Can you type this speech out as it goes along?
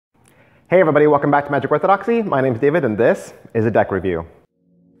Hey everybody, welcome back to Magic Orthodoxy. My name's David and this is a deck review.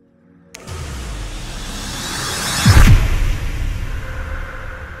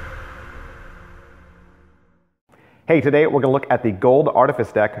 Hey, today we're going to look at the Gold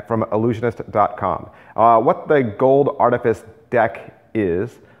Artifice deck from Ellusionist.com. What the Gold Artifice deck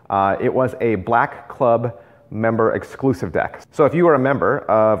is, it was a Black Club member exclusive deck. So if you were a member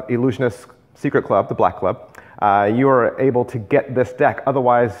of Ellusionist's Secret Club, the Black Club, you were able to get this deck,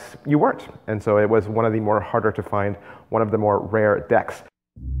 otherwise you weren't. And so it was one of the more harder to find, one of the more rare decks.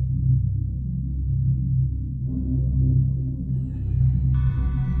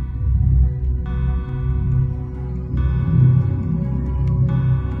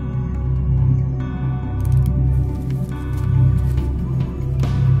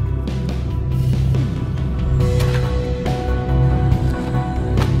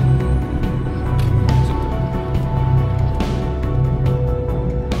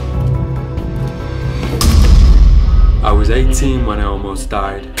 I was 18 when I almost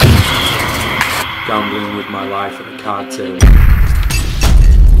died, gambling with my life at a card table.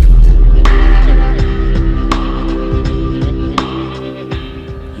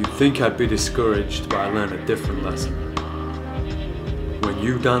 You'd think I'd be discouraged, but I learned a different lesson. When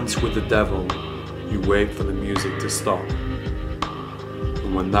you dance with the devil, you wait for the music to stop.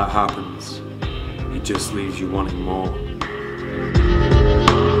 And when that happens, it just leaves you wanting more.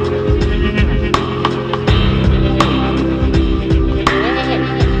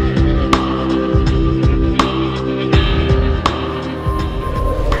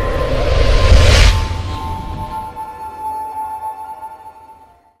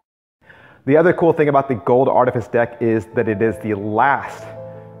 The other cool thing about the Gold Artifice deck is that it is the last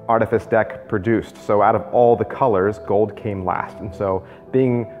Artifice deck produced. So out of all the colors, gold came last. And so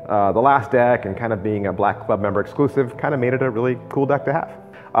being the last deck and kind of being a Black Club member exclusive kind of made it a really cool deck to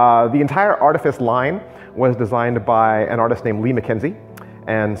have. The entire Artifice line was designed by an artist named Lee McKenzie.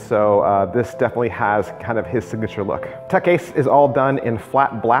 And so this definitely has kind of his signature look. Tuck case is all done in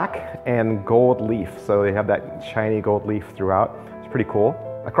flat black and gold leaf. So they have that shiny gold leaf throughout. It's pretty cool.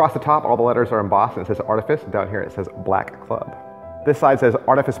 Across the top, all the letters are embossed and it says Artifice. Down here it says Black Club. This side says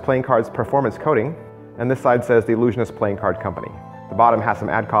Artifice Playing Cards Performance Coating, and this side says the Ellusionist Playing Card Company. The bottom has some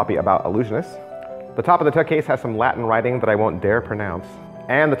ad copy about Ellusionists. The top of the tuck case has some Latin writing that I won't dare pronounce.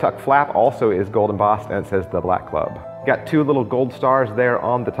 And the tuck flap also is gold embossed and it says the Black Club. Got two little gold stars there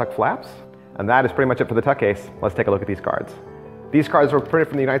on the tuck flaps, and that is pretty much it for the tuck case. Let's take a look at these cards. These cards were printed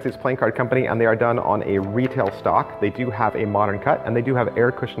from the United States Playing Card Company and they are done on a retail stock. They do have a modern cut and they do have air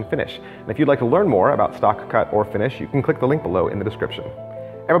cushion finish. And if you'd like to learn more about stock cut or finish, you can click the link below in the description.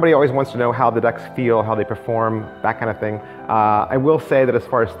 Everybody always wants to know how the decks feel, how they perform, that kind of thing. I will say that as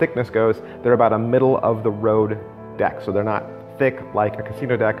far as thickness goes, they're about a middle of the road deck. So they're not thick like a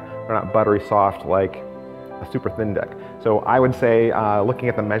casino deck, they're not buttery soft like a super thin deck. So I would say, looking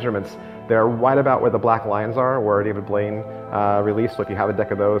at the measurements, they're right about where the Black Lions are, where David Blaine released. So if you have a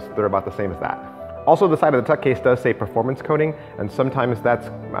deck of those, they're about the same as that. Also, the side of the tuck case does say performance coating, and sometimes that's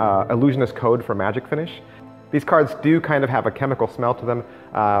Ellusionist code for magic finish. These cards do kind of have a chemical smell to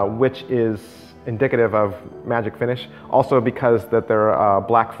them, which is indicative of magic finish. Also because that they're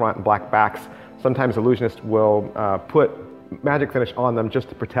black front and black backs, sometimes Ellusionists will put magic finish on them just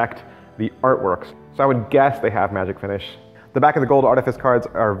to protect the artworks. So I would guess they have magic finish. The back of the Gold Artifice cards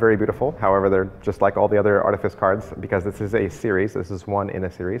are very beautiful. However, they're just like all the other Artifice cards because this is a series. This is one in a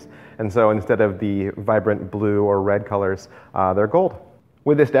series. And so instead of the vibrant blue or red colors, they're gold.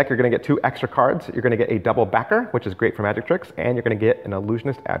 With this deck, you're going to get two extra cards. You're going to get a double backer, which is great for magic tricks, and you're going to get an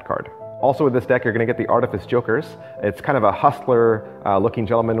Ellusionist ad card. Also with this deck, you're going to get the Artifice Jokers. It's kind of a hustler looking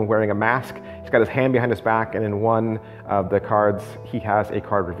gentleman wearing a mask. He's got his hand behind his back, and in one of the cards, he has a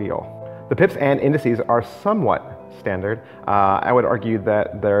card reveal. The pips and indices are somewhat standard. I would argue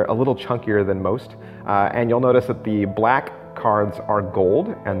that they're a little chunkier than most. And you'll notice that the black cards are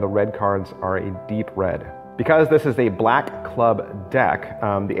gold and the red cards are a deep red. Because this is a Black Club deck,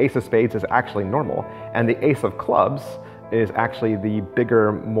 the Ace of Spades is actually normal, and the Ace of Clubs is actually the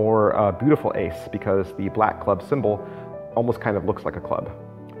bigger, more beautiful ace because the Black Club symbol almost kind of looks like a club.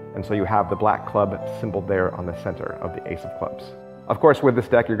 And so you have the Black Club symbol there on the center of the Ace of Clubs. Of course, with this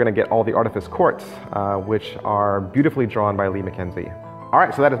deck, you're going to get all the Artifice Courts, which are beautifully drawn by Lee McKenzie. All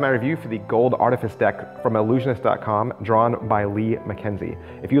right, so that is my review for the Gold Artifice deck from Ellusionist.com, drawn by Lee McKenzie.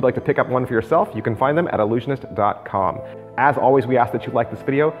 If you'd like to pick up one for yourself, you can find them at Ellusionist.com. As always, we ask that you like this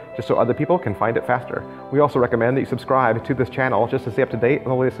video just so other people can find it faster. We also recommend that you subscribe to this channel just to stay up to date on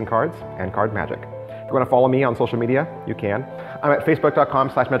the latest in cards and card magic. you want to follow me on social media, you can. I'm at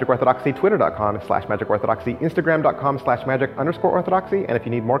facebook.com/magicorthodoxy, twitter.com/magicorthodoxy, instagram.com/magic_orthodoxy, and if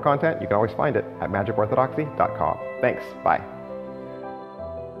you need more content, you can always find it at magicorthodoxy.com. Thanks. Bye.